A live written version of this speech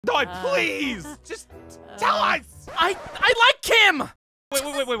No, please! Just tell us! I like Kim! Wait,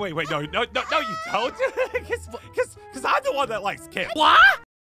 no, you don't. Because I'm the one that likes Kim. What?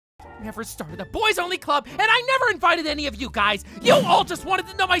 Never started a boys-only club, and I never invited any of you guys. You all just wanted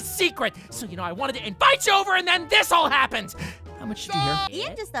to know my secret. So, I wanted to invite you over, and then this all happened. How much do you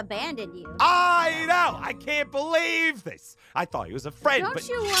Ian just abandoned you. I know. I can't believe this. I thought he was a friend, Don't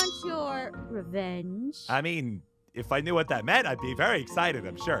you want your revenge? I mean, if I knew what that meant, I'd be very excited,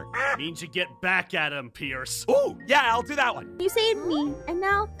 I'm sure. Means you get back at him, Pierce. Ooh, yeah, I'll do that one. You saved me, and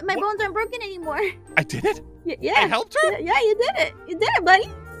now my bones aren't broken anymore. I did it? Yeah. I helped her? Yeah, you did it. You did it, buddy.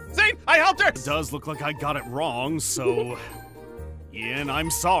 Zane, I helped her! It does look like I got it wrong, so... Ian, I'm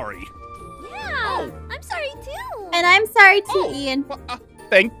sorry. Yeah, I'm sorry too. And I'm sorry too, Ian.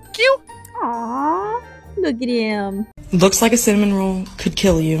 Thank you. Aww, look at him. Looks like a cinnamon roll could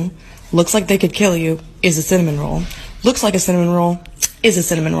kill you. Looks like they could kill you is a cinnamon roll. Looks like a cinnamon roll is a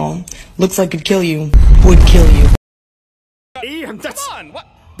cinnamon roll. Looks like could kill you would kill you. Ian, that's... Come on, what?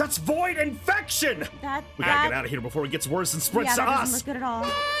 That's void infection! We gotta get out of here before it gets worse and spreads to that doesn't us. look good at all.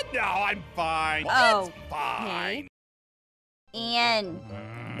 No, I'm fine. Oh, It's fine. Ian,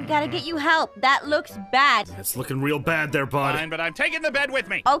 we gotta get you help. That looks bad. It's looking real bad there, bud. Fine, but I'm taking the bed with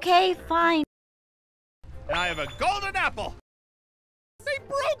me. Okay, fine. And I have a golden apple. They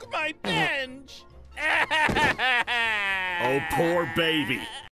broke my bench. Oh, poor baby.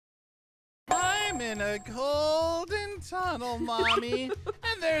 I'm in a golden tunnel, Mommy,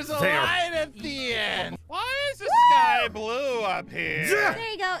 and there's a There. light at the end. Why is the sky blue up here?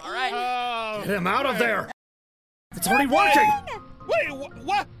 There you go, Ian. All right. Oh, Get him out of there! It's already working! Wait,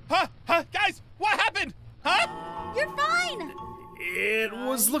 what? Huh? Guys, what happened? Huh? You're fine. It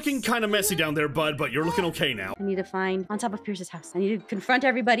was looking kind of messy down there, bud, but you're looking okay now. I need to find on top of Pierce's house. I need to confront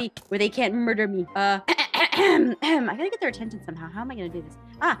everybody where they can't murder me. I gotta get their attention somehow. How am I gonna do this?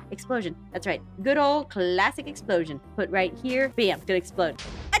 Ah, explosion. That's right. Good old classic explosion. Put right here. Bam, gonna explode.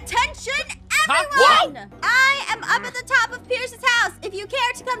 Attention, everyone! I am up at the top of Pierce's house. If you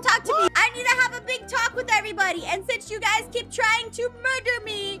care to come talk to me, I need to have a big talk with everybody. And since you guys keep trying to murder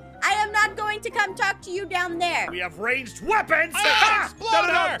me, I am not going to come talk to you down there. We have ranged weapons! Explode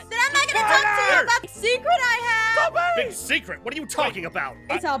her! Then I'm not gonna talk to you about the secret I have. Big secret? What are you talking about?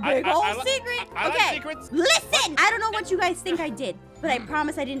 It's a big old secret. I like Okay, secrets. listen. I don't know what you guys think I did, but I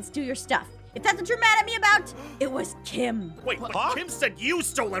promise I didn't steal your stuff. If that's what you're mad at me about, it was Kim. Wait, but Kim said you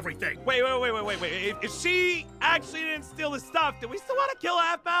stole everything! Wait. If she actually didn't steal the stuff, do we still want to kill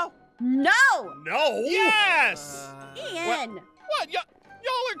Aphmau? No! No! Yes! Ian! What? Y'all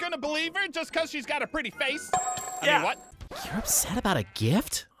are gonna believe her just because she's got a pretty face? I Yeah. mean, what? You're upset about a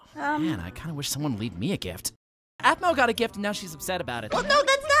gift? Man, I kind of wish someone would leave me a gift. Aphmau got a gift and now she's upset about it. Well, no,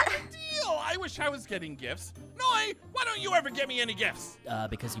 that's not... Deal. I wish I was getting gifts. Noi, why don't you ever get me any gifts?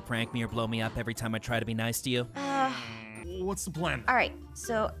 Because you prank me or blow me up every time I try to be nice to you? What's the plan? All right,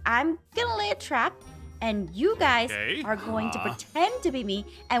 so I'm gonna lay a trap, and you guys Okay. are going to pretend to be me,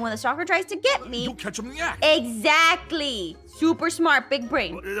 and when the stalker tries to get me... You'll catch him in the act. Exactly! Super smart, big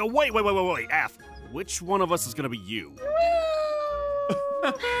brain. Wait, Aph. Which one of us is gonna be you?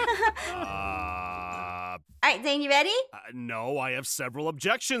 All right, Zane, you ready? No, I have several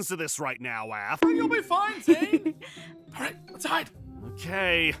objections to this right now, Aph. You'll be fine, Zane. All right, let's hide.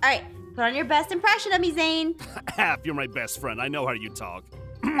 Okay. All right, put on your best impression of me, Zane. Aph, you're my best friend. I know how you talk.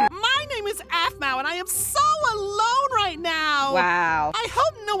 My name is Aphmau, and I am so alone right now. Wow. I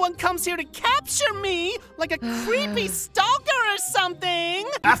hope no one comes here to capture me, like a creepy stalker or something.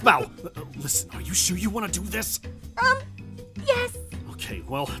 Aphmau! Listen, are you sure you want to do this? Yes. Okay,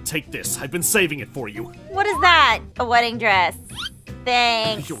 well, take this. I've been saving it for you. What is that? A wedding dress.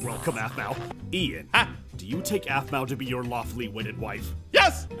 Thanks. You're welcome, Aphmau. Ian, do you take Aphmau to be your lawfully wedded wife?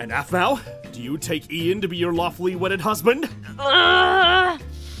 Yes! And Aphmau, do you take Ian to be your lawfully wedded husband?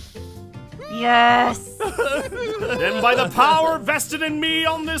 Yes. Then by the power vested in me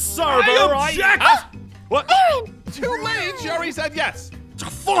on this server, I object! What? Too late. She already said yes.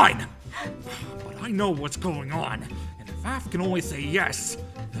 Fine! But I know what's going on, and if Aph can only say yes,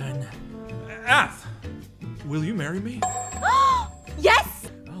 then... Aph, will you marry me?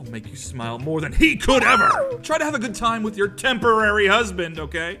 Yes. I'll make you smile more than he could ever! Try to have a good time with your temporary husband,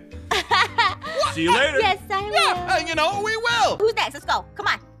 okay? See you later! Yes, I will. Yeah, you know, we will. Who's next? Let's go. Come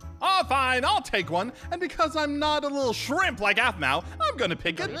on. Oh, fine. I'll take one. And because I'm not a little shrimp like Aphmau, I'm gonna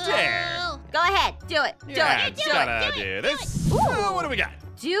pick a dare. Go ahead. Do it. Yeah, do it. gotta do this. What do we got?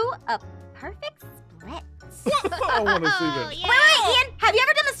 Do a perfect split. I want to see this. Wait, Ian. Have you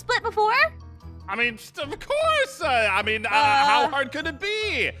ever done a split before? I mean, of course. How hard could it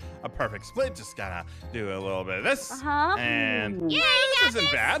be? A perfect split. Just gotta do a little bit of this. And Yeah, you this got isn't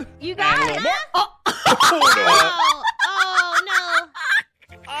this. bad. You got and it. a little more. Oh, oh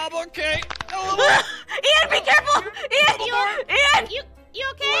no. I'm okay. A little Ian, be careful! Ian! You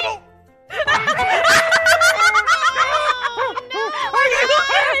okay?